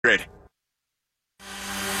Your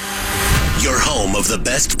home of the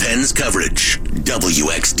best Pens coverage.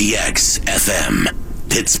 WXDX FM,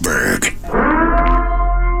 Pittsburgh.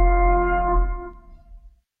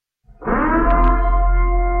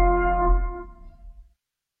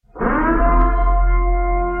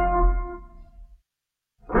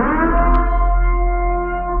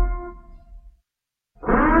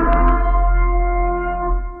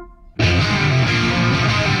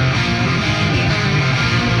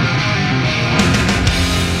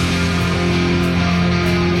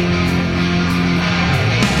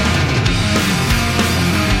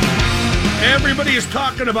 Everybody is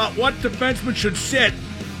talking about what defensemen should sit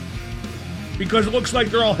because it looks like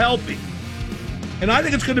they're all healthy. And I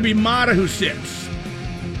think it's going to be Mata who sits.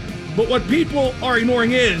 But what people are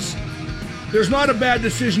ignoring is there's not a bad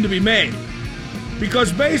decision to be made.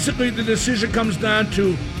 Because basically the decision comes down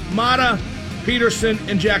to Mata, Peterson,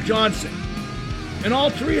 and Jack Johnson. And all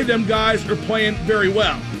three of them guys are playing very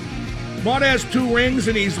well. Mata has 2 rings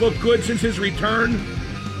and he's looked good since his return.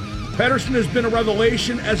 Pettersson has been a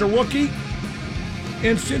revelation as a rookie.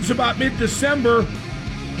 And since about mid-December,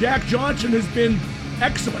 Jack Johnson has been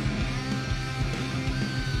excellent.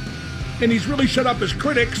 And he's really shut up his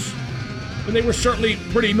critics, and they were certainly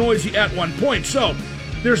pretty noisy at one point. So,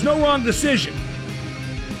 there's no wrong decision.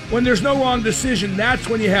 When there's no wrong decision, that's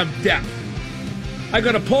when you have depth. I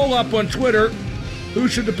got a poll up on Twitter. Who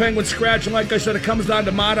should the Penguins scratch? And like I said, it comes down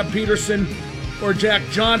to Mata, Peterson, or Jack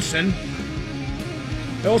Johnson.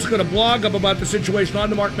 I also got a blog up about the situation on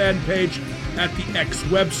the Mark Madden page at the X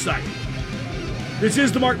website. This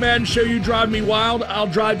is the Mark Madden Show. You drive me wild, I'll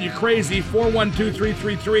drive you crazy.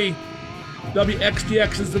 412-333.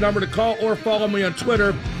 WXDX is the number to call, or follow me on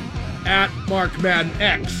Twitter at Mark Madden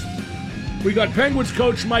X. We got Penguins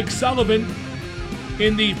coach Mike Sullivan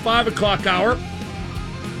in the 5 o'clock hour.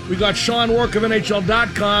 We got Sean Rourke of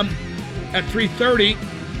NHL.com at 3:30.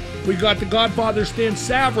 We got the Godfather Stan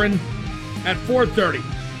Savran at 4:30.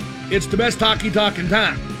 It's the best hockey talk in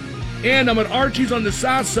town. And I'm at Archie's on the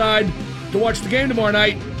south side to watch the game tomorrow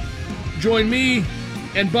night. Join me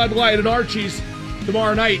and Bud Light at Archie's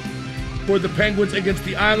tomorrow night for the Penguins against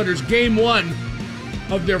the Islanders, Game 1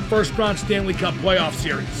 of their first-round Stanley Cup playoff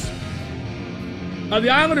series. The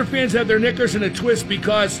Islander fans have their knickers in a twist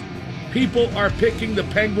because people are picking the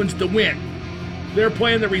Penguins to win. They're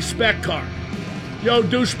playing the respect card. Yo,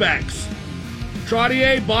 douchebags.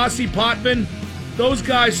 Trottier, Bossy, Potvin, those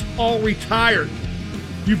guys all retired.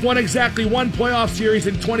 You've won exactly 1 playoff series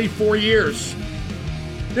in 24 years.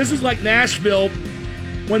 This is like Nashville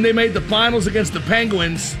when they made the finals against the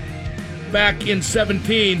Penguins back in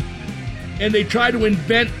 17, and they tried to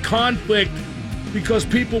invent conflict because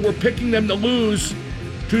people were picking them to lose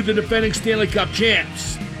to the defending Stanley Cup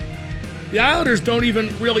champs. The Islanders don't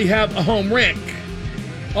even really have a home rink.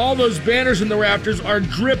 All those banners in the rafters are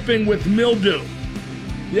dripping with mildew.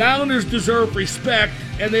 The Islanders deserve respect,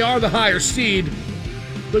 and they are the higher seed,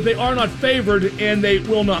 but they are not favored, and they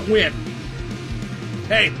will not win.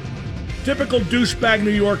 Hey, typical douchebag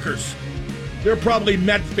New Yorkers. They're probably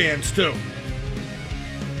Met fans, too.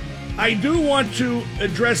 I do want to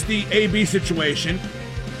address the AB situation.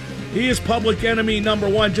 He is public enemy number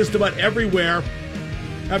 1 just about everywhere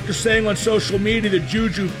after saying on social media that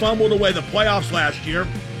Juju fumbled away the playoffs last year.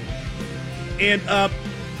 And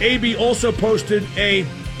AB also posted a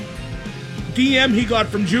DM he got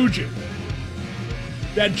from Juju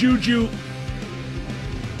that Juju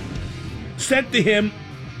sent to him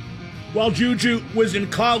while Juju was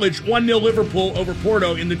in college, 1-0 Liverpool over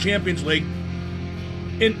Porto in the Champions League.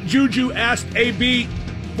 And Juju asked AB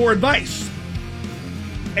for advice.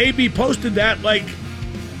 AB posted that like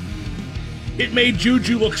it made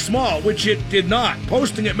Juju look small, which it did not.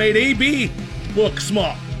 Posting it made AB look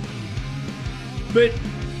small. But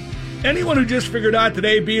anyone who just figured out that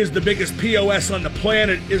AB is the biggest POS on the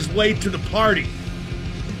planet is late to the party.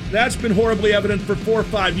 That's been horribly evident for 4 or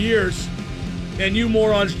 5 years, and you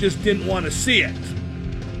morons just didn't want to see it.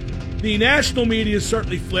 The national media is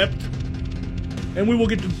certainly flipped, and we will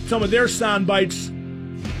get to some of their sound bites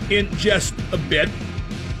in just a bit.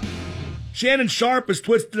 Shannon Sharpe has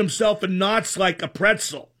twisted himself in knots like a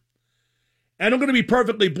pretzel. And I'm going to be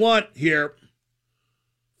perfectly blunt here.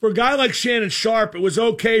 For a guy like Shannon Sharpe, it was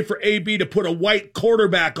okay for AB to put a white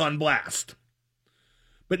quarterback on blast.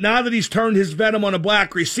 But now that he's turned his venom on a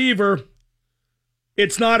black receiver,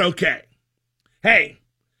 it's not okay. Hey,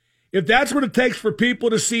 if that's what it takes for people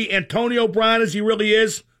to see Antonio Brown as he really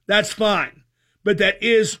is, that's fine. But that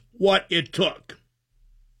is what it took.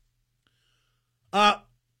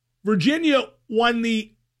 Virginia won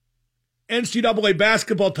the NCAA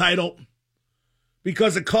basketball title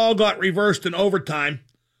because a call got reversed in overtime.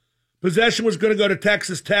 Possession was going to go to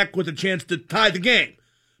Texas Tech with a chance to tie the game.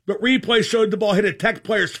 But replay showed the ball hit a Tech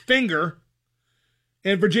player's finger,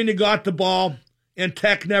 and Virginia got the ball, and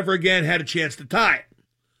Tech never again had a chance to tie it.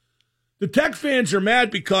 The Tech fans are mad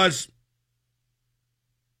because,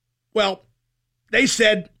 well, they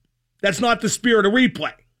said that's not the spirit of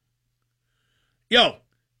replay.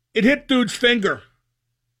 It hit dude's finger.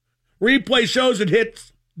 Replay shows it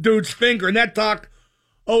hits dude's finger, and that talk,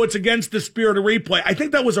 it's against the spirit of replay. I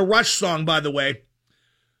think that was a Rush song, by the way.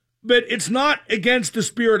 But it's not against the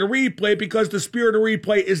spirit of replay because the spirit of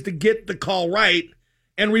replay is to get the call right,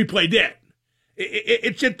 and replay did.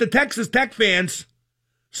 It's just the Texas Tech fans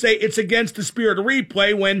say it's against the spirit of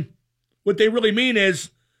replay when what they really mean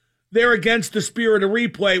is they're against the spirit of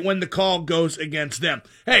replay when the call goes against them.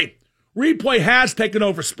 Hey, replay has taken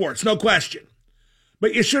over sports, no question.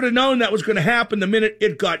 But you should have known that was going to happen the minute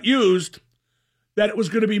it got used, that it was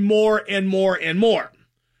going to be more and more and more.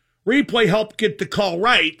 Replay helped get the call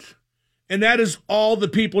right, and that is all the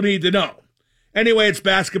people need to know. Anyway, it's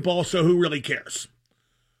basketball, so who really cares?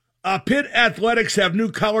 Pitt Athletics have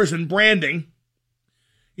new colors and branding,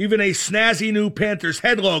 even a snazzy new Panthers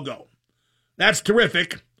head logo. That's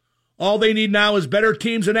terrific. All they need now is better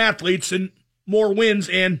teams and athletes and more wins,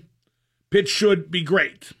 and Pitt should be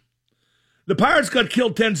great. The Pirates got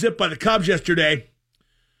killed 10-zip by the Cubs yesterday.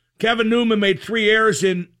 Kevin Newman made 3 errors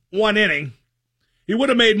in 1 inning. He would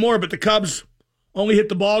have made more, but the Cubs only hit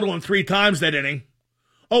the ball to him 3 times that inning.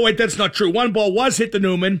 Oh, wait, that's not true. 1 ball was hit to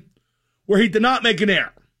Newman where he did not make an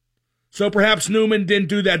error. So perhaps Newman didn't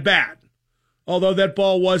do that bad, although that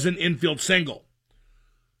ball was an infield single.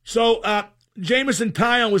 So Jameson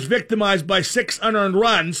Taillon was victimized by 6 unearned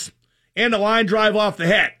runs and a line drive off the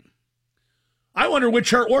head. I wonder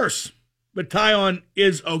which hurt worse, but Taillon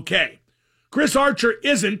is okay. Chris Archer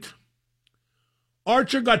isn't.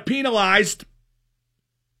 Archer got penalized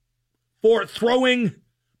for throwing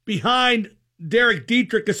behind Derek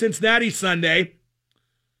Dietrich of Cincinnati Sunday.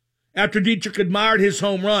 After Dietrich admired his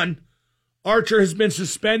home run, Archer has been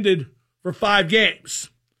suspended for 5 games.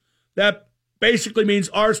 That basically means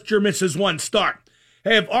Archer misses 1 start.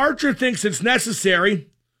 Hey, if Archer thinks it's necessary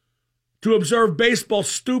to observe baseball's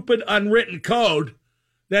stupid unwritten code,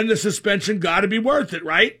 then the suspension got to be worth it,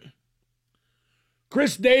 right?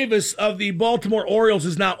 Chris Davis of the Baltimore Orioles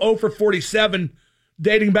is now 0 for 47,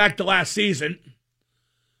 dating back to last season.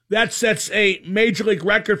 That sets a major league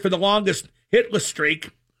record for the longest hitless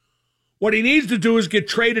streak. What he needs to do is get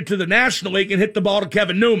traded to the National League and hit the ball to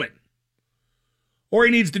Kevin Newman. Or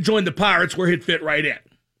he needs to join the Pirates where he'd fit right in.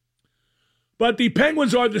 But the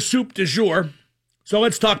Penguins are the soup du jour, so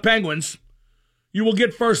let's talk Penguins. You will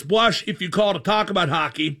get first blush if you call to talk about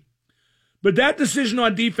hockey. But that decision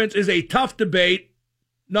on defense is a tough debate,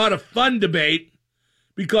 not a fun debate,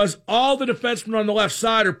 because all the defensemen on the left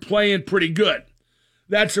side are playing pretty good.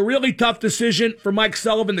 That's a really tough decision for Mike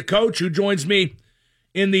Sullivan, the coach, who joins me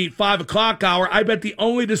in the 5 o'clock hour. I bet the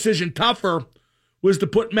only decision tougher was to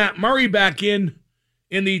put Matt Murray back in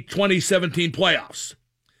the 2017 playoffs.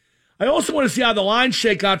 I also want to see how the lines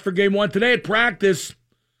shake out for Game 1. Today at practice,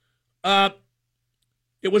 it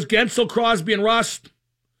was Gensel, Crosby, and Rust,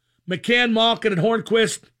 McCann, Malkin, and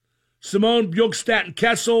Hornquist, Simone, Bjugstad, and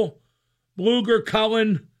Kessel, Bluger,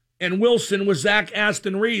 Cullen, and Wilson with Zach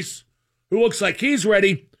Aston Reese, who looks like he's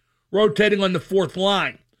ready, rotating on the 4th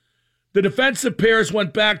line. The defensive pairs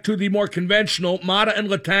went back to the more conventional Mata and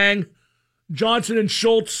Letang, Johnson and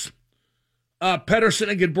Schultz, Pettersson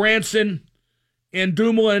and Goodbranson, and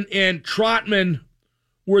Dumoulin and Trotman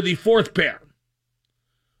were the 4th pair.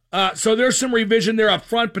 So there's some revision there up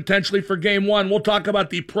front potentially for Game 1. We'll talk about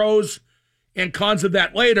the pros and cons of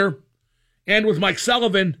that later, and with Mike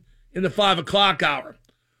Sullivan in the 5 o'clock hour.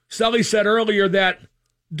 Sully said earlier that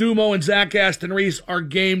Dumo and Zach Aston Reese are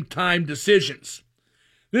game-time decisions.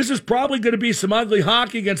 This is probably going to be some ugly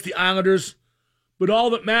hockey against the Islanders, but all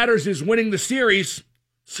that matters is winning the series,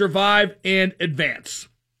 survive, and advance.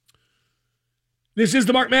 This is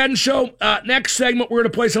the Mark Madden Show. Next segment, we're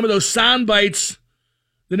going to play some of those sound bites,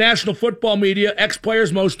 the national football media,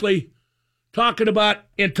 ex-players mostly, talking about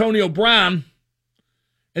Antonio Brown.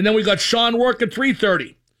 And then we got Sean Rourke at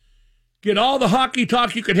 3:30. Get all the hockey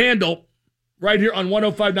talk you can handle right here on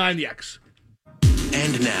 105.9 The X.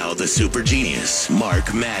 And now the super genius,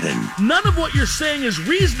 Mark Madden. None of what you're saying is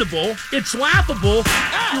reasonable. It's laughable.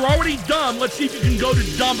 You're already dumb. Let's see if you can go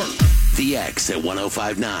to dumber. The X at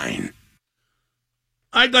 105.9.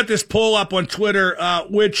 I got this poll up on Twitter,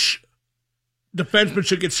 which defenseman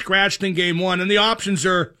should get scratched in Game 1. And the options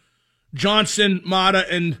are Johnson, Mata,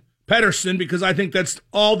 and Pettersson, because I think that's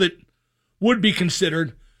all that would be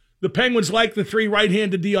considered. The Penguins like the 3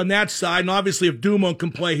 right-handed D on that side, and obviously if Dumont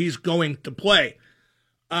can play, he's going to play.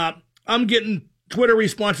 I'm getting Twitter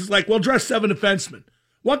responses like, well, dress 7 defensemen.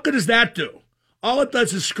 What good does that do? All it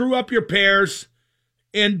does is screw up your pairs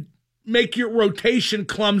and make your rotation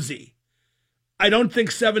clumsy. I don't think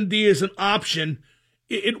 7D is an option.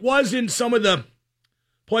 It was in some of the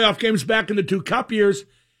playoff games back in the 2 Cup years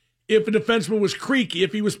if a defenseman was creaky,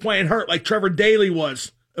 if he was playing hurt, like Trevor Daley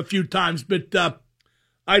was a few times. But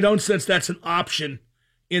I don't sense that's an option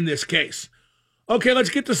in this case. Okay, let's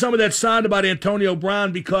get to some of that sound about Antonio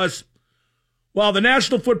Brown, because while the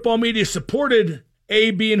national football media supported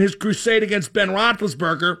AB in his crusade against Ben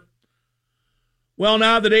Roethlisberger, well,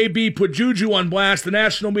 now that AB put Juju on blast, the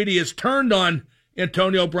national media has turned on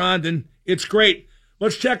Antonio Brown, and it's great.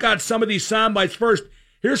 Let's check out some of these sound bites first.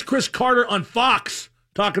 Here's Chris Carter on Fox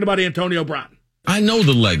talking about Antonio Brown. I know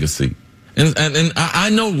the legacy. And I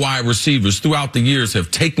know wide receivers throughout the years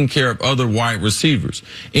have taken care of other wide receivers.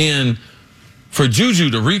 And for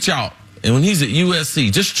Juju to reach out, and when he's at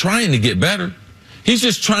USC, just trying to get better, he's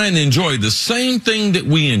just trying to enjoy the same thing that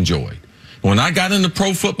we enjoyed. When I got into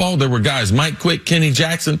pro football, there were guys, Mike Quick, Kenny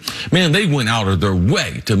Jackson, man, they went out of their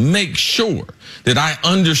way to make sure that I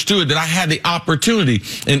understood that I had the opportunity.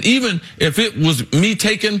 And even if it was me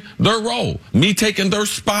taking their role, me taking their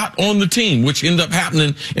spot on the team, which ended up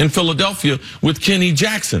happening in Philadelphia with Kenny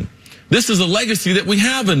Jackson. This is a legacy that we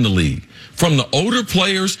have in the league. From the older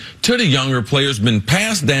players to the younger players, been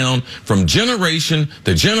passed down from generation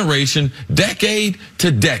to generation, decade to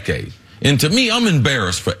decade. And to me, I'm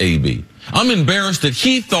embarrassed for AB. I'm embarrassed that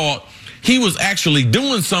he thought he was actually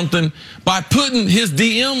doing something by putting his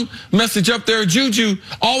DM message up there. Juju,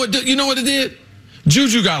 all it did, you know what it did?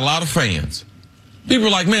 Juju got a lot of fans. People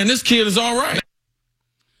were like, man, this kid is all right.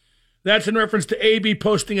 That's in reference to AB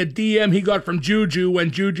posting a DM he got from Juju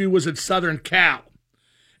when Juju was at Southern Cal.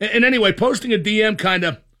 And anyway, posting a DM kind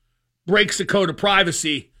of breaks the code of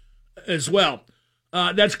privacy as well.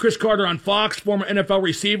 That's Chris Carter on Fox, former NFL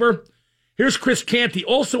receiver. Here's Chris Canty,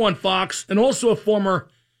 also on Fox, and also a former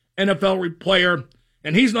NFL player,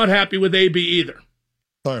 and he's not happy with AB either.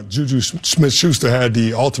 Juju Smith-Schuster had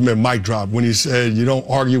the ultimate mic drop when he said, you don't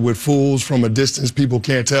argue with fools from a distance. People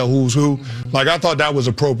can't tell who's who. Like, I thought that was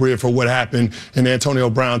appropriate for what happened in Antonio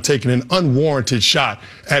Brown taking an unwarranted shot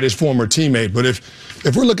at his former teammate. But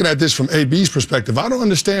if we're looking at this from AB's perspective, I don't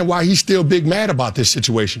understand why he's still big mad about this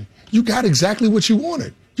situation. You got exactly what you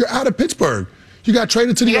wanted. You're out of Pittsburgh. You got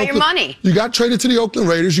traded to the Oakland. You got your money. You got traded to the Oakland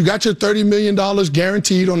Raiders. You got your $30 million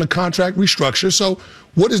guaranteed on the contract restructure. So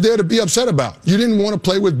what is there to be upset about? You didn't want to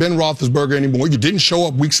play with Ben Roethlisberger anymore. You didn't show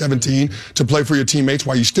up week 17 to play for your teammates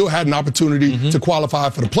while you still had an opportunity to qualify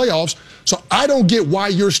for the playoffs. So I don't get why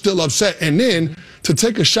you're still upset. And then to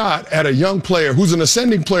take a shot at a young player who's an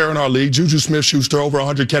ascending player in our league, Juju Smith-Schuster, over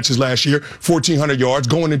 100 catches last year, 1,400 yards,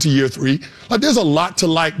 going into year 3. Like, there's a lot to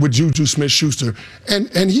like with Juju Smith-Schuster.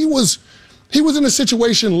 And he was in a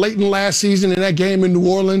situation late in last season in that game in New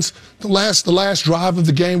Orleans, the last drive of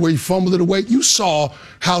the game where he fumbled it away. You saw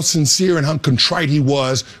how sincere and how contrite he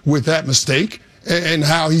was with that mistake and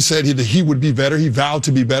how he said he would be better. He vowed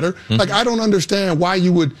to be better. Like, I don't understand why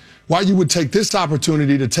you would take this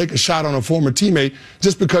opportunity to take a shot on a former teammate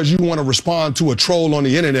just because you want to respond to a troll on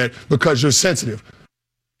the internet because you're sensitive.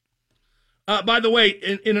 By the way,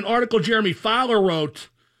 in an article Jeremy Fowler wrote,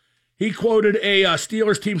 he quoted a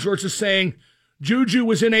Steelers team source as saying, Juju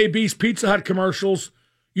was in AB's Pizza Hut commercials.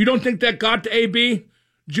 You don't think that got to AB?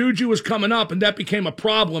 Juju was coming up, and that became a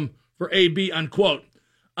problem for AB, unquote.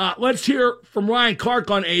 Let's hear from Ryan Clark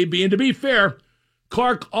on AB. And to be fair,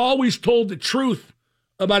 Clark always told the truth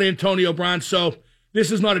about Antonio Brown, so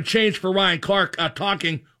this is not a change for Ryan Clark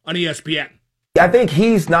talking on ESPN. I think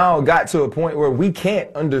he's now got to a point where we can't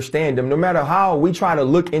understand him. No matter how we try to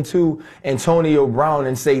look into Antonio Brown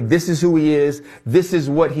and say, this is who he is, this is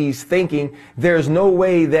what he's thinking, there's no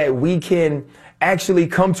way that we can actually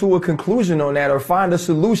come to a conclusion on that or find a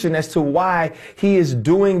solution as to why he is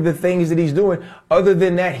doing the things that he's doing. Other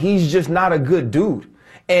than that, he's just not a good dude.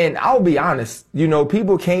 And I'll be honest, you know,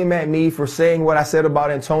 people came at me for saying what I said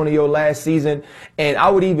about Antonio last season, and I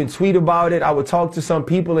would even tweet about it. I would talk to some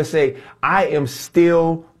people and say, I am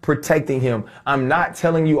still protecting him. I'm not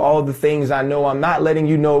telling you all the things I know. I'm not letting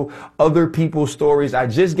you know other people's stories. I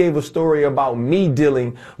just gave a story about me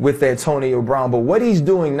dealing with Antonio Brown. But what he's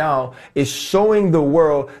doing now is showing the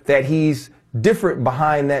world that he's different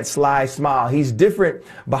behind that sly smile. He's different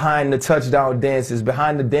behind the touchdown dances,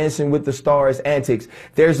 behind the Dancing with the Stars antics.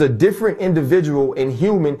 There's a different individual and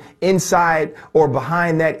human inside or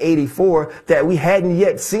behind that 84 that we hadn't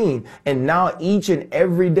yet seen. And now each and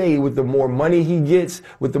every day, with the more money he gets,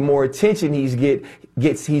 with the more attention he's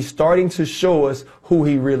he's starting to show us who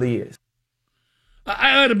he really is.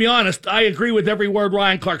 I got to be honest, I agree with every word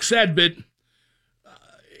Ryan Clark said, but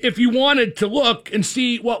if you wanted to look and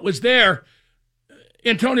see what was there,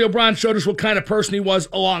 Antonio Brown showed us what kind of person he was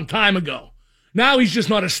a long time ago. Now he's just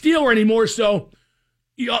not a Steeler anymore, so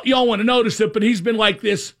y'all want to notice it, but he's been like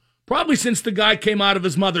this probably since the guy came out of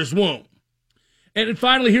his mother's womb. And then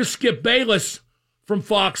finally, here's Skip Bayless from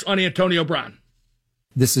Fox on Antonio Brown.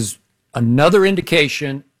 This is another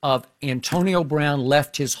indication of Antonio Brown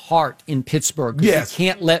left his heart in Pittsburgh. Yes. He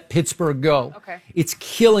can't let Pittsburgh go. Okay. It's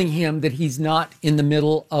killing him that he's not in the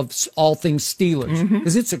middle of all things Steelers,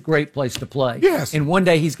 because it's a great place to play. Yes. And one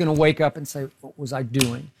day he's going to wake up and say, what was I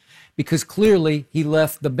doing? Because clearly he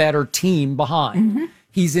left the better team behind.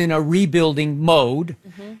 He's in a rebuilding mode.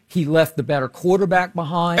 He left the better quarterback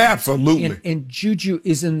behind. Absolutely. And Juju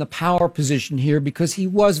is in the power position here because he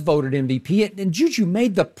was voted MVP. And Juju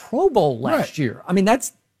made the Pro Bowl last year. I mean,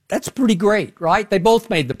 that's pretty great, right? They both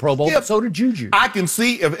made the Pro Bowl, but so did Juju. I can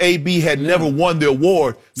see if AB had never won the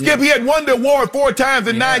award. Skip, he had won the award 4 times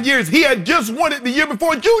in 9 years. He had just won it the year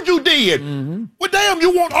before Juju did. Well, damn,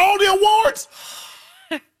 you want all the awards?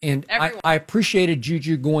 And I appreciated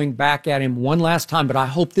Juju going back at him one last time, but I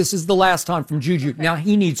hope this is the last time from Juju. Now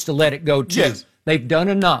he needs to let it go too. Yes. They've done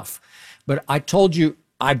enough. But I told you,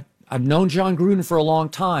 I've known John Gruden for a long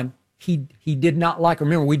time. He did not like.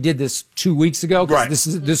 Remember, we did this 2 weeks ago. Right.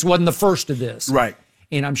 This wasn't the first of this. Right.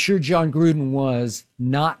 And I'm sure John Gruden was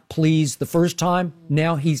not pleased the first time.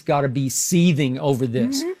 Now he's got to be seething over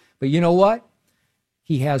this. But you know what?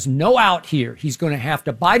 He has no out here. He's going to have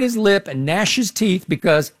to bite his lip and gnash his teeth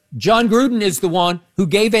because John Gruden is the one who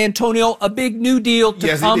gave Antonio a big new deal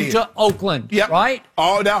to come to Oakland, right?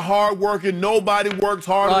 All that hard working, nobody works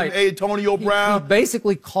harder than Antonio Brown. He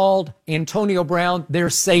basically called Antonio Brown their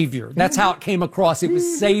savior. That's how it came across. It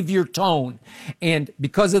was savior tone. And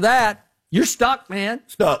because of that, you're stuck, man.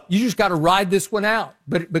 Stuck. You just got to ride this one out.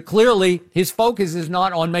 But clearly, his focus is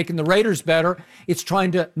not on making the Raiders better. It's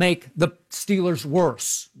trying to make the Steelers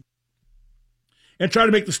worse. And trying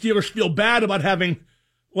to make the Steelers feel bad about having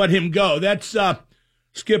let him go. That's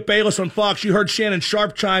Skip Bayless on Fox. You heard Shannon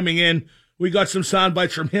Sharp chiming in. We got some sound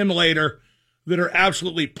bites from him later that are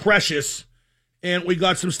absolutely precious. And we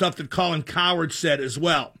got some stuff that Colin Cowherd said as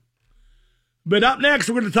well. But up next,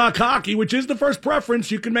 we're going to talk hockey, which is the first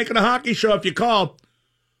preference. You can make it a hockey show if you call.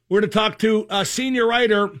 We're going to talk to a senior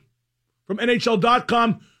writer from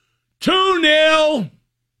NHL.com, 2-0,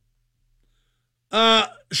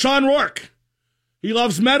 Sean Rourke. He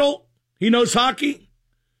loves metal. He knows hockey.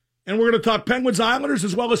 And we're going to talk Penguins Islanders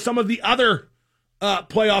as well as some of the other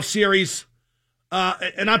playoff series.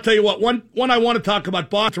 And I'll tell you what, one I want to talk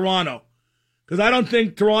about, Boston, Toronto, because I don't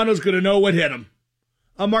think Toronto's going to know what hit them.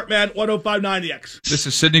 I'm Mark Madden, 105.9 The X. This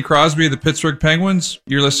is Sidney Crosby of the Pittsburgh Penguins.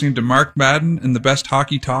 You're listening to Mark Madden and the best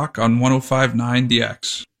hockey talk on 105.9 The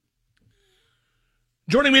X.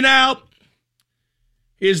 Joining me now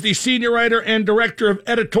is the senior writer and director of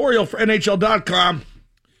editorial for NHL.com,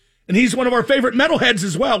 and he's one of our favorite metalheads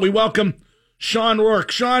as well. We welcome Sean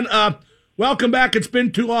Rourke. Sean, welcome back. It's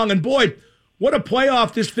been too long, and boy, what a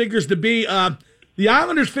playoff this figures to be. The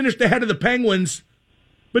Islanders finished ahead of the Penguins.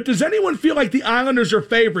 But does anyone feel like the Islanders are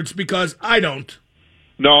favorites? Because I don't.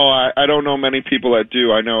 No, I don't know many people that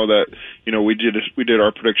do. I know that, we did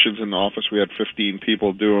our predictions in the office. We had 15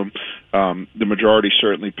 people do them. The majority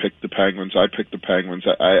certainly picked the Penguins. I picked the Penguins.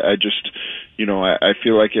 I just, I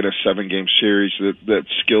feel like in a 7-game series that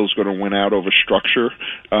skill's going to win out over structure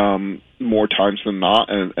more times than not,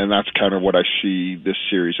 and that's kind of what I see this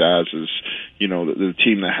series as is, the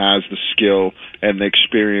team that has the skill and the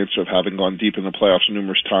experience of having gone deep in the playoffs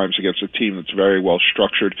numerous times against a team that's very well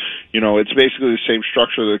structured. It's basically the same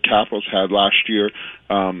structure the Capitals had last year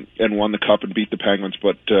and won the Cup and beat the Penguins,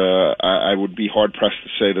 but I would be hard-pressed to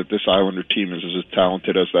say that this Islander team is as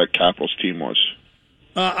talented as that Capitals team was.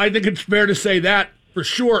 I think it's fair to say that for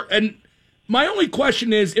sure. And my only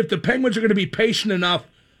question is if the Penguins are going to be patient enough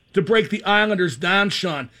to break the Islanders down,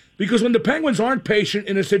 Sean. Because when the Penguins aren't patient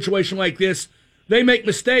in a situation like this, they make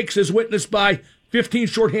mistakes as witnessed by 15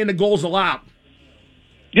 shorthanded goals allowed.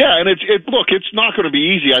 Yeah, and it's not going to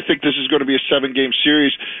be easy. I think this is going to be a 7-game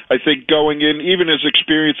series. I think going in, even as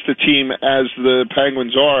experienced a team as the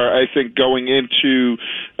Penguins are, I think going into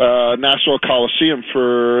Nassau Coliseum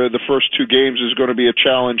for the first 2 games is going to be a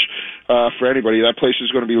challenge for anybody. That place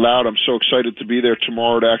is going to be loud. I'm so excited to be there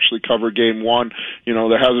tomorrow to actually cover Game 1. You know,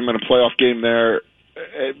 there hasn't been a playoff game there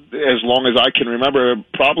as long as I can remember,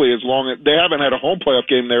 probably as long as they haven't had a home playoff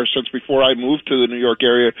game there since before I moved to the New York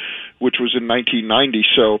area, which was in 1990.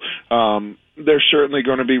 So they're certainly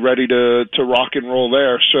going to be ready to rock and roll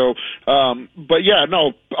there. So, but yeah,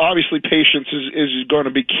 no, obviously patience is going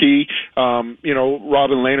to be key. You know,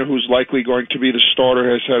 Robin Lehner, who's likely going to be the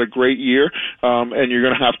starter, has had a great year, and you're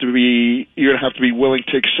going to have to be willing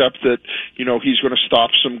to accept that, you know, he's going to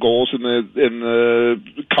stop some goals in the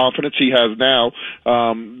confidence he has now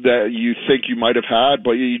that you think you might have had.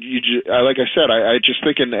 But like I said, I just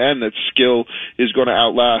think in the end that skill is going to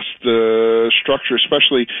outlast the structure,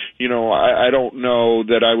 especially, you know, I don't know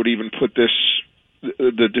that I would even put the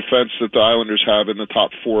defense that the Islanders have in the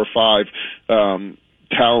top 4 or 5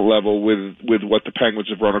 talent level with what the Penguins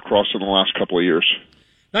have run across in the last couple of years.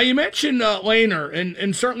 Now, you mentioned Lehner,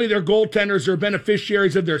 and certainly their goaltenders are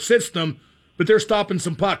beneficiaries of their system, but they're stopping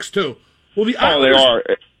some pucks too. Well, the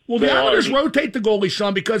Islanders rotate the goalie,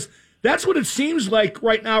 Sean, because that's what it seems like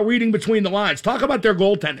right now reading between the lines. Talk about their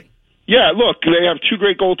goaltending. Yeah, look, they have 2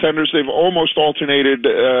 great goaltenders. They've almost alternated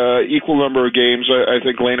equal number of games. I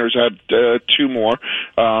think Lehner's had 2 more.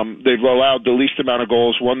 They've allowed the least amount of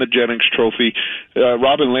goals, won the Jennings Trophy.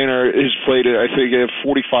 Robin Lehner has played, I think,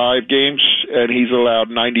 45 games, and he's allowed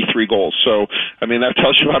 93 goals. So, I mean, that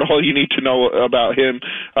tells you about all you need to know about him.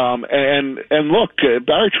 And look,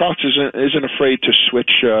 Barry Trotz isn't afraid to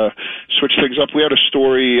switch things up. We had a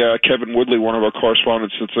story, Kevin Woodley, one of our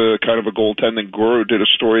correspondents that's a kind of a goaltending guru, did a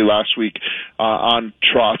story last week on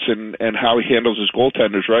Trotz and how he handles his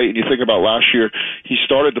goaltenders, right? And you think about last year, he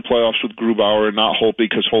started the playoffs with Grubauer and not Holtby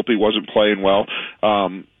because Holtby wasn't playing well.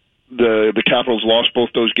 The Capitals lost both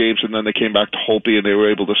those games, and then they came back to Holtby, and they were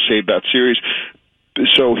able to save that series.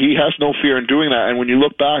 So he has no fear in doing that. And when you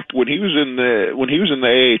look back, when he was in the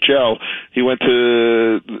AHL, he went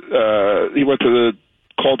to the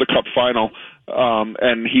Calder Cup final.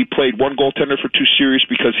 And he played one goaltender for 2 series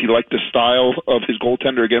because he liked the style of his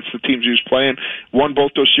goaltender against the teams he was playing, won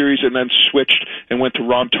both those series, and then switched and went to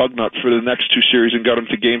Ron Tugnut for the next 2 series and got him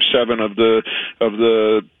to Game 7 of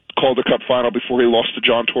the Calder Cup final before he lost to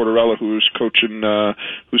John Tortorella, who was coaching the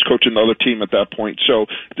other team at that point. So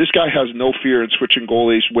this guy has no fear in switching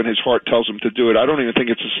goalies when his heart tells him to do it. I don't even think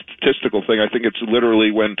it's a statistical thing. I think it's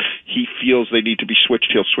literally when he feels they need to be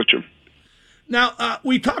switched, he'll switch them. Now,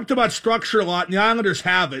 we talked about structure a lot, and the Islanders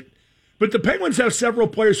have it, but the Penguins have several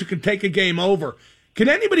players who can take a game over. Can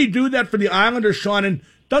anybody do that for the Islanders, Sean? And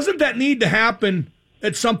doesn't that need to happen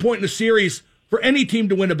at some point in the series for any team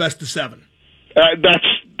to win a best-of-7?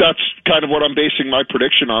 That's kind of what I'm basing my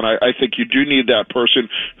prediction on. I think you do need that person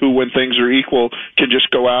who, when things are equal, can just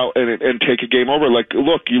go out and take a game over. Like,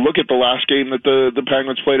 look at the last game that the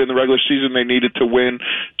Penguins played in the regular season. They needed to win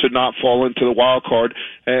to not fall into the wild card.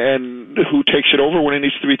 And who takes it over when it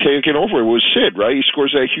needs to be taken over? It was Sid, right? He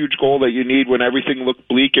scores that huge goal that you need when everything looked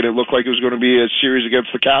bleak and it looked like it was going to be a series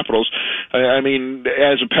against the Capitals. I mean,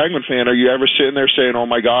 as a Penguin fan, are you ever sitting there saying, oh,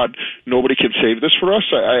 my God, nobody can save this for us?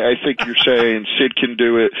 I think you're saying Sid can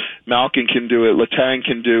do it, Malkin can do it, Letang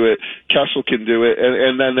can do it, Kessel can do it,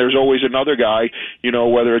 and then there's always another guy, you know,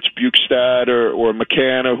 whether it's Bukestad or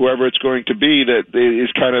McCann or whoever it's going to be, that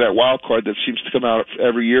is kind of that wild card that seems to come out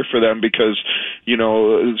every year for them because, you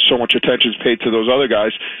know, so much attention is paid to those other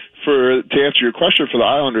guys. To answer your question for the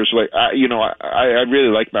Islanders, I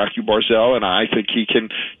really like Matthew Barzal, and I think he can,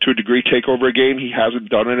 to a degree, take over a game. He hasn't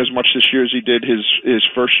done it as much this year as he did his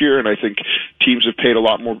first year, and I think teams have paid a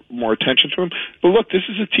lot more attention to him. But look, this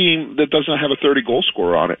is a team that doesn't have a 30-goal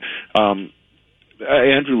scorer on it.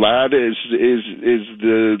 Andrew Ladd is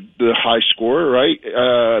the high scorer, right?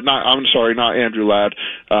 Not Andrew Ladd.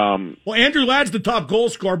 Well, Andrew Ladd's the top goal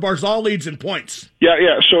scorer. Barzal leads in points.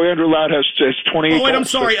 Yeah. So Andrew Ladd has 28 goals. Oh, wait, I'm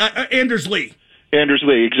sorry. Anders Lee. Anders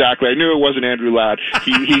Lee, exactly. I knew it wasn't Andrew Ladd.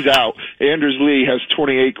 He's out. Anders Lee has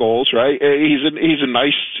 28 goals, right? He's a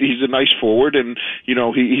nice forward, and you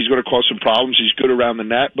know he's going to cause some problems. He's good around the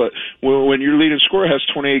net, but when your leading scorer has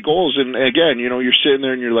 28 goals, and again, you know, you're sitting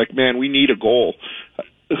there and you're like, man, we need a goal.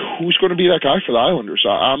 Who's going to be that guy for the Islanders?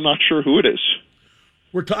 I'm not sure who it is.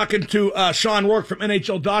 We're talking to Sean Rourke from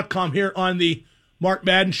NHL.com here on the Mark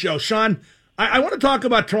Madden Show. Sean, I want to talk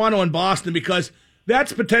about Toronto and Boston because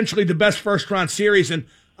that's potentially the best first-round series, and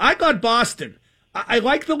I got Boston. I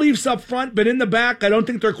like the Leafs up front, but in the back, I don't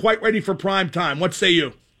think they're quite ready for prime time. What say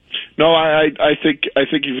you? No, I think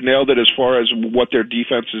you've nailed it as far as what their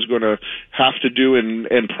defense is going to have to do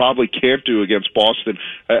and probably can't do against Boston.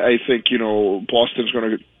 I think Boston's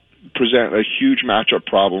going to present a huge matchup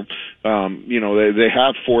problem. They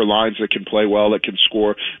have four lines that can play well, that can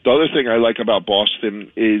score. The other thing I like about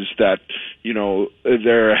Boston is that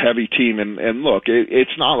they're a heavy team, and look,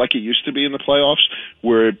 it's not like it used to be in the playoffs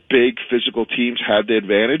where big physical teams had the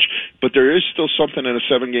advantage, but there is still something in a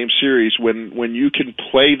 7-game series when you can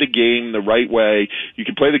play the game the right way, you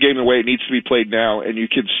can play the game the way it needs to be played now, and you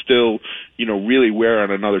can still really wear on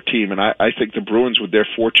another team. And I think the Bruins, with their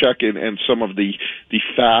forecheck and some of the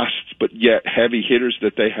fast but yet heavy hitters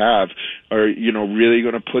that they have, are really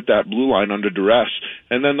going to put that blue line under duress.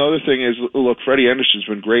 And then the other thing is, look, Freddie Anderson's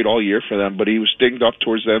been great all year for them, but he was dinged up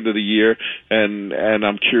towards the end of the year, and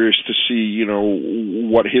I'm curious to see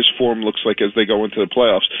what his form looks like as they go into the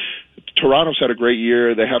playoffs. Toronto's had a great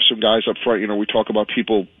year. They have some guys up front. We talk about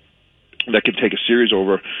people that can take a series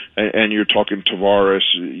over, and you're talking Tavares,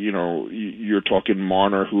 you're talking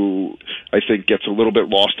Marner, who I think gets a little bit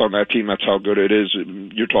lost on that team. That's how good it is.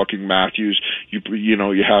 You're talking Matthews. You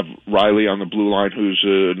have Riley on the blue line, who's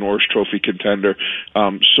a Norris Trophy contender.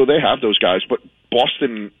 So they have those guys, but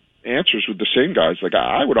Boston answers with the same guys. Like,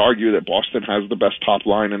 I would argue that Boston has the best top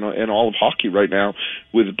line in all of hockey right now,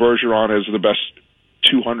 with Bergeron as the best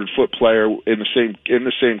 200-foot player in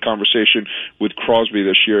the same conversation with Crosby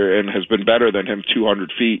this year, and has been better than him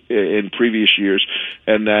 200 feet in previous years.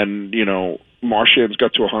 And then Marchand's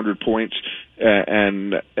got to 100 points,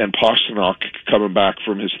 and Pastrnak, coming back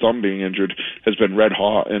from his thumb being injured, has been red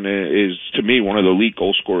hot and is, to me, one of the elite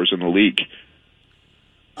goal scorers in the league.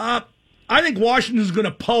 I think Washington's going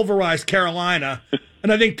to pulverize Carolina,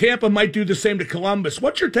 and I think Tampa might do the same to Columbus.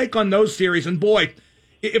 What's your take on those series? And boy,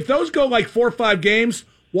 if those go like 4 or 5 games,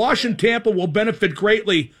 Washington-Tampa will benefit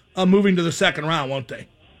greatly moving to the second round, won't they?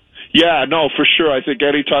 Yeah, no, for sure. I think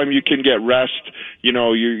anytime you can get rest,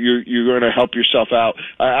 you're going to help yourself out.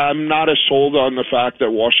 I'm not as sold on the fact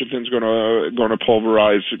that Washington's going to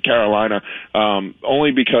pulverize Carolina,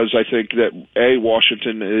 only because I think that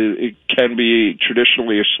Washington it can be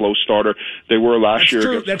traditionally a slow starter. They were last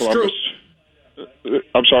year against Columbus. That's true.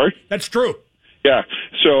 I'm sorry? That's true. Yeah.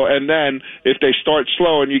 So, and then if they start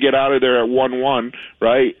slow and you get out of there at 1-1,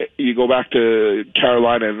 right, you go back to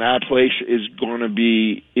Carolina, and that place is going to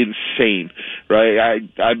be insane, right?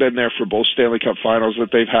 I've been there for both Stanley Cup finals that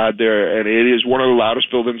they've had there, and it is one of the loudest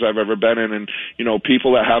buildings I've ever been in. And,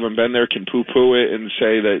 people that haven't been there can poo-poo it and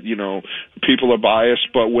say that, people are biased.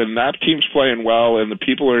 But when that team's playing well and the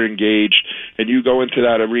people are engaged and you go into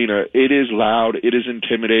that arena, it is loud. It is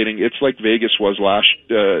intimidating. It's like Vegas was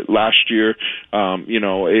last year.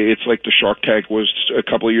 It's like the Shark Tank was a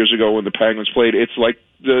couple of years ago when the Penguins played. It's like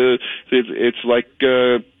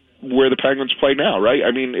where the Penguins play now, right?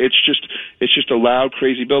 I mean, it's just a loud,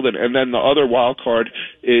 crazy building. And then the other wild card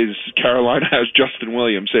is Carolina has Justin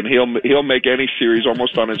Williams, and he'll make any series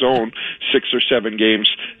almost on his own, 6 or 7 games.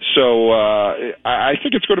 So I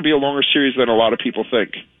think it's going to be a longer series than a lot of people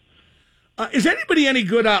think. Is anybody any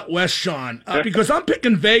good out west, Sean? Because I'm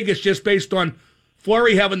picking Vegas just based on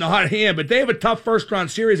Fleury having the hot hand, but they have a tough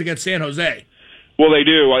first-round series against San Jose. Well, they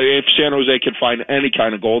do. If San Jose can find any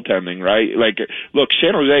kind of goaltending, right? Like, look,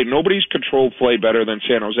 San Jose, nobody's controlled play better than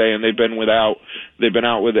San Jose, and they've been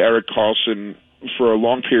out with Erik Karlsson for a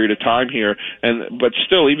long period of time here, but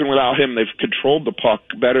still, even without him, they've controlled the puck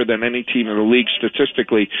better than any team in the league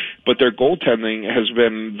statistically, but their goaltending has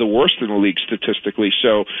been the worst in the league statistically.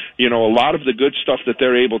 So, a lot of the good stuff that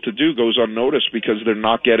they're able to do goes unnoticed because they're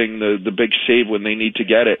not getting the big save when they need to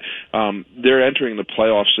get it. They're entering the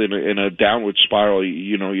playoffs in a downward spiral.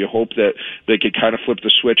 You hope that they could kind of flip the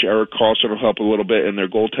switch. Erik Karlsson will help a little bit, and their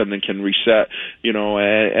goaltending can reset,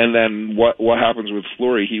 and then what happens with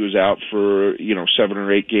Fleury? He was out for 7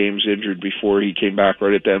 or 8 games injured before he came back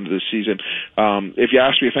right at the end of the season. If you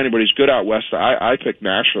ask me if anybody's good out west, I picked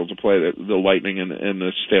Nashville to play the Lightning in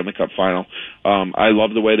the Stanley Cup final. I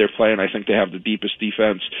love the way they're playing. I think they have the deepest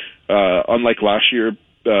defense. Unlike last year,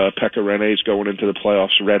 Pekka Rinne is going into the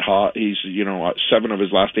playoffs red hot. He's 7 of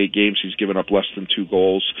his last 8 games he's given up less than 2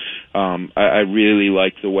 goals. I really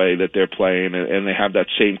like the way that they're playing, and they have that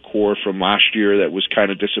same core from last year that was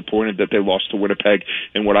kind of disappointed that they lost to Winnipeg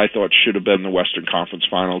in what I thought should have been the Western Conference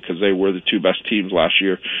Final, because they were the 2 best teams last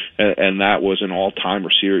year, and that was an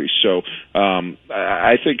all-timer series. So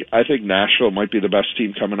I think Nashville might be the best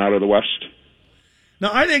team coming out of the West. Now,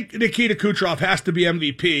 I think Nikita Kucherov has to be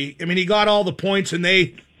MVP. I mean, he got all the points, and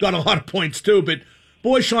they got a lot of points too. But,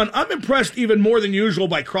 boy, Sean, I'm impressed even more than usual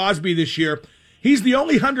by Crosby this year. He's the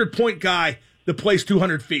only 100-point guy that plays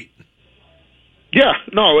 200 feet. Yeah,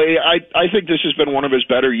 no, I think this has been one of his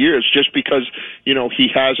better years just because, he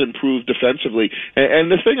has improved defensively.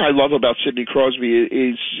 And the thing I love about Sidney Crosby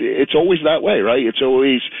is it's always that way, right? It's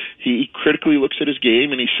always, he critically looks at his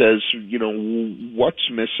game and he says, what's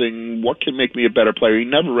missing? What can make me a better player? He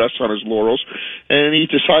never rests on his laurels. And he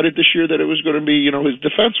decided this year that it was going to be, his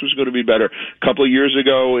defense was going to be better. A couple of years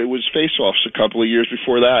ago, it was faceoffs. A couple of years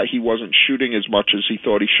before that, he wasn't shooting as much as he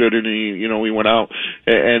thought he should. And he went out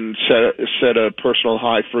and set a personal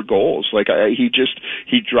high for goals. Like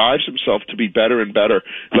he drives himself to be better and better.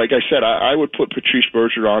 Like I said, I would put Patrice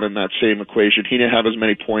Bergeron in that same equation. He didn't have as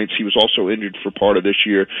many points. He was also injured for part of this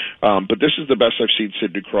year. But this is the best I've seen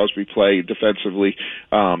Sidney Crosby play defensively.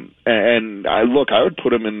 And I would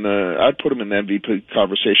put him in the MVP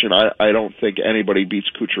conversation. I don't think anybody beats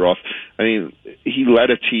Kucherov. I mean, he led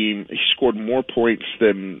a team. He scored more points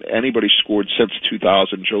than anybody scored since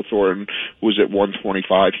 2000. Joe Thornton was at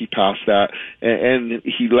 125. He passed that. And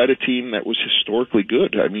he led a team that was historically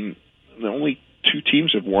good. I mean, only two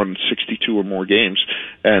teams have won 62 or more games,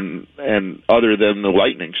 and other than the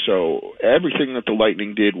Lightning. So everything that the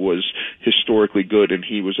Lightning did was historically good, and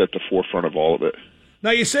he was at the forefront of all of it.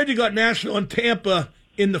 Now, you said you got Nashville and Tampa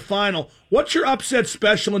in the final. What's your upset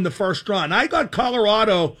special in the first round? I got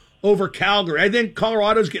Colorado over Calgary. I think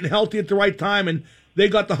Colorado's getting healthy at the right time, and they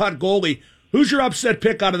got the hot goalie. Who's your upset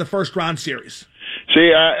pick out of the first round series?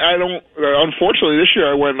 See, I don't. Unfortunately, this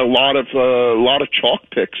year I went a lot of chalk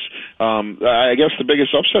picks. I guess the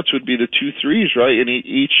biggest upsets would be the 2-3s, right? In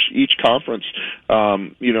each conference. I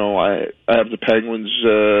have the Penguins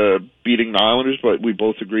beating the Islanders, but we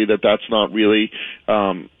both agree that that's not really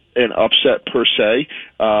an upset per se.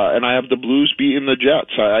 And I have the Blues beating the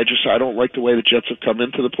Jets. I don't like the way the Jets have come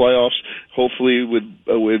into the playoffs. Hopefully, with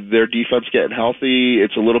their defense getting healthy,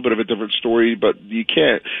 it's a little bit of a different story. But you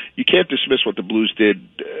can't dismiss what the Blues did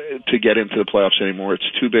to get into the playoffs anymore. It's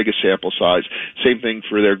too big a sample size. Same thing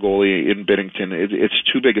for their goalie in Binnington. It's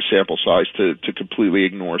too big a sample size to completely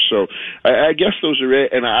ignore. So I guess those are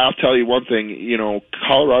it. And I'll tell you one thing.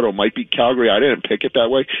 Colorado might beat Calgary. I didn't pick it that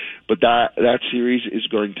way, but that series is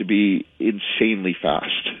going to be insanely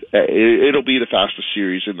fast. It'll be the fastest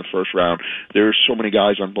series in the first round. There are so many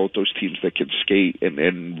guys on both those teams that can skate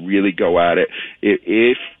and really go at it.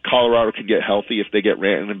 If Colorado can get healthy, if they get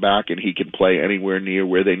Rantanen back and he can play anywhere near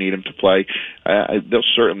where they need him to play, they'll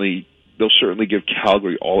certainly give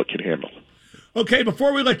Calgary all it can handle. Okay,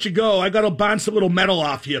 before we let you go, I got to bounce a little metal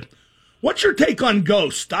off you. What's your take on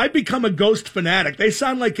Ghost? I've become a Ghost fanatic. They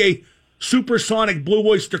sound like a supersonic Blue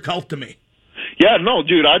Oyster Cult to me. Yeah, no,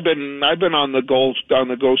 dude, I've been on the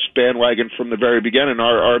Ghost bandwagon from the very beginning.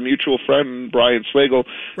 Our mutual friend Brian Slagle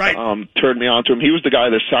turned me on to him. He was the guy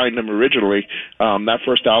that signed him originally. That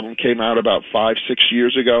first album came out about 5-6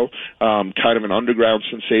 years ago, kind of an underground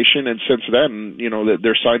sensation, and since then,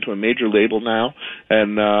 they're signed to a major label now,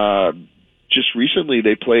 and just recently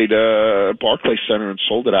they played Barclays Center and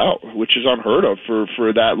sold it out, which is unheard of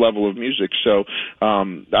for that level of music. So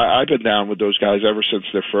I've been down with those guys ever since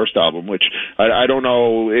their first album, which I don't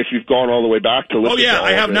know if you've gone all the way back to listen to. Oh, yeah,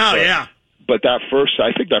 I have now, yeah. But I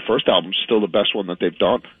think that first album's still the best one that they've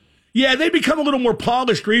done. Yeah, they've become a little more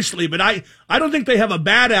polished recently, but I don't think they have a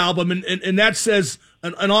bad album, and that says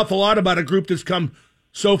an awful lot about a group that's come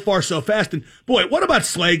so far so fast. And, boy, what about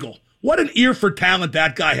Slagle? What an ear for talent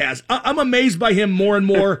that guy has. I'm amazed by him more and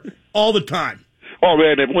more all the time. Oh,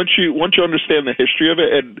 man, and once you understand the history of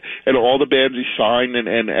it and all the bands he signed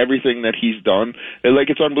and everything that he's done,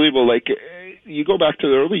 it's unbelievable. Like, you go back to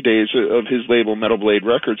the early days of his label, Metal Blade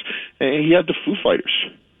Records, and he had the Foo Fighters.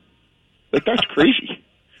 That's crazy.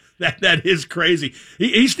 That is crazy.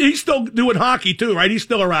 He's still doing hockey too, right? He's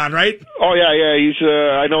still around, right? Oh yeah. He's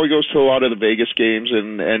I know he goes to a lot of the Vegas games,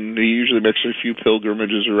 and he usually makes a few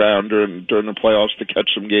pilgrimages around during the playoffs to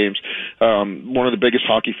catch some games. One of the biggest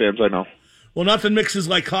hockey fans I know. Well, nothing mixes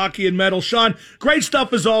like hockey and metal. Sean, great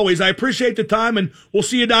stuff as always. I appreciate the time, and we'll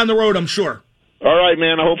see you down the road, I'm sure. All right,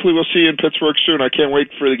 man. Hopefully we'll see you in Pittsburgh soon. I can't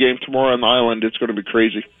wait for the game tomorrow on the island. It's going to be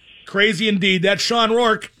crazy. Crazy indeed. That's Sean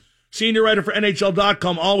Rourke, senior writer for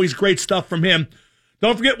NHL.com. Always great stuff from him.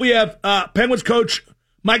 Don't forget we have Penguins coach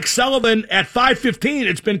Mike Sullivan at 5:15.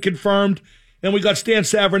 It's been confirmed. And we got Stan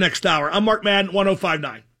Savran next hour. I'm Mark Madden,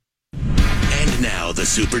 105.9. And now the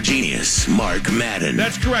super genius, Mark Madden.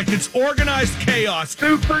 That's correct. It's organized chaos.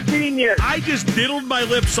 Super genius. I just diddled my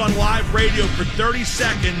lips on live radio for 30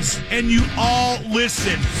 seconds, and you all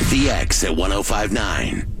listened. The X at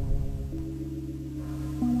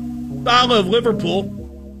 105.9. Salah of Liverpool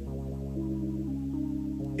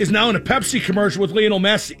is now in a Pepsi commercial with Lionel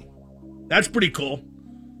Messi. That's pretty cool.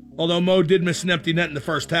 Although Mo did miss an empty net in the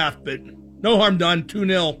first half, but no harm done.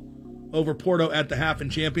 2-0 over Porto at the half in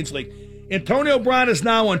Champions League. Antonio Brown is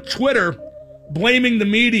now on Twitter blaming the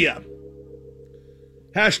media.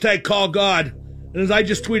 Hashtag call God. And as I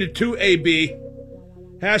just tweeted to AB,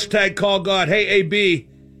 hashtag call God. Hey, AB,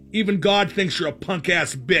 even God thinks you're a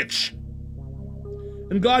punk-ass bitch.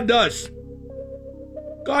 And God does.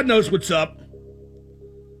 God knows what's up.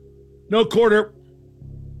 No Quarter,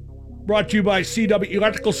 brought to you by CW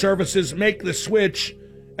Electrical Services. Make the switch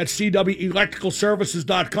at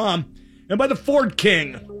cwelectricalservices.com. And by the Ford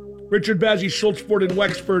King, Richard Bazzi Schultz Ford in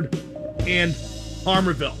Wexford and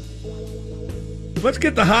Harmerville. Let's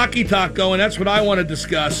get the hockey talk going. That's what I want to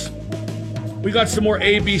discuss. We got some more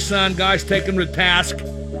AB son guys taking him to task.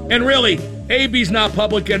 And really, AB's now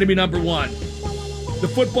public enemy number one. The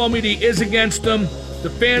football media is against him.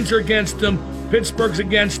 The fans are against him. Pittsburgh's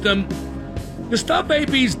against him. The stuff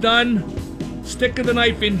AB's done, sticking the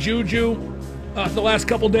knife in Juju the last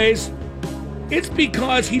couple days, it's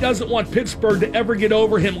because he doesn't want Pittsburgh to ever get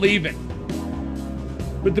over him leaving.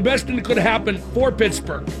 But the best thing that could have happened for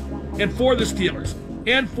Pittsburgh and for the Steelers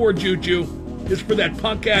and for Juju is for that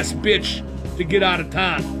punk-ass bitch to get out of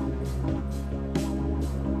town.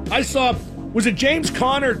 I saw, was it James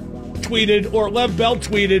Conner tweeted or Lev Bell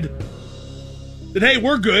tweeted that, hey,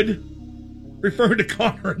 we're good, referring to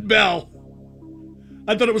Conner and Bell.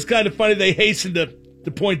 I thought it was kind of funny they hastened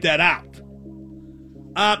to point that out.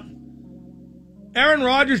 Aaron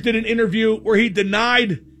Rodgers did an interview where he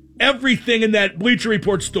denied everything in that Bleacher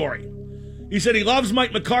Report story. He said he loves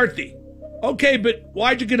Mike McCarthy. Okay, but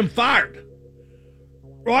why'd you get him fired?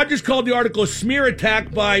 Rodgers called the article a smear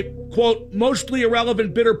attack by, quote, mostly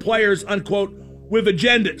irrelevant, bitter players, unquote, with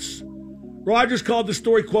agendas. Rodgers called the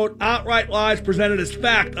story, quote, outright lies presented as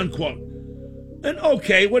fact, unquote. And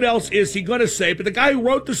okay, what else is he going to say? But the guy who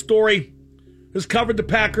wrote the story has covered the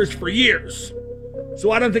Packers for years.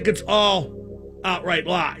 So I don't think it's all outright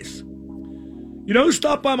lies. You know who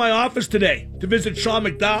stopped by my office today to visit Sean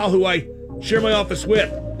McDowell, who I share my office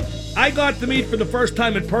with? I got to meet for the first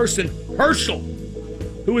time in person Herschel,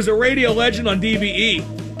 who is a radio legend on DVE.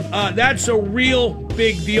 That's a real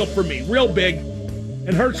big deal for me, real big.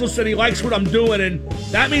 And Herschel said he likes what I'm doing, and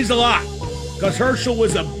that means a lot, because Herschel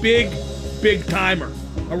was a big timer,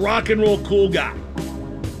 a rock and roll cool guy.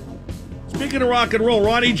 Speaking of rock and roll,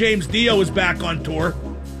 Ronnie James Dio is back on tour.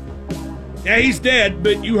 Yeah, he's dead,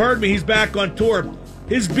 but you heard me, he's back on tour.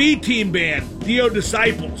 His B-team band, Dio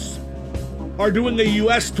Disciples, are doing a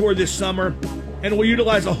U.S. tour this summer and will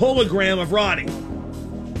utilize a hologram of Ronnie.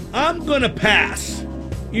 I'm going to pass,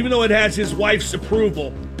 even though it has his wife's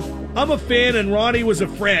approval. I'm a fan, and Ronnie was a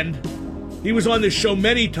friend. He was on this show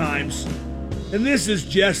many times, and this is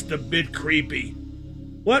just a bit creepy.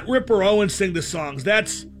 Let Ripper Owens sing the songs.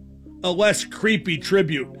 That's a less creepy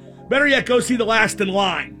tribute. Better yet, go see The Last in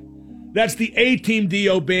Line. That's the A-Team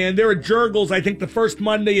Dio band. They're at Jurgles, I think, the first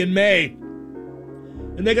Monday in May.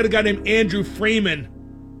 And they got a guy named Andrew Freeman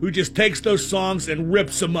who just takes those songs and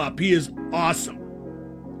rips them up. He is awesome.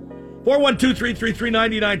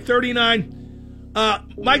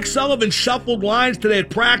 412-333-9939. Mike Sullivan shuffled lines today at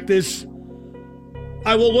practice.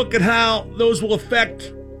 I will look at how those will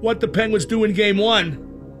affect what the Penguins do in Game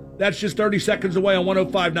 1. That's just 30 seconds away on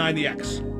 105.9 The X.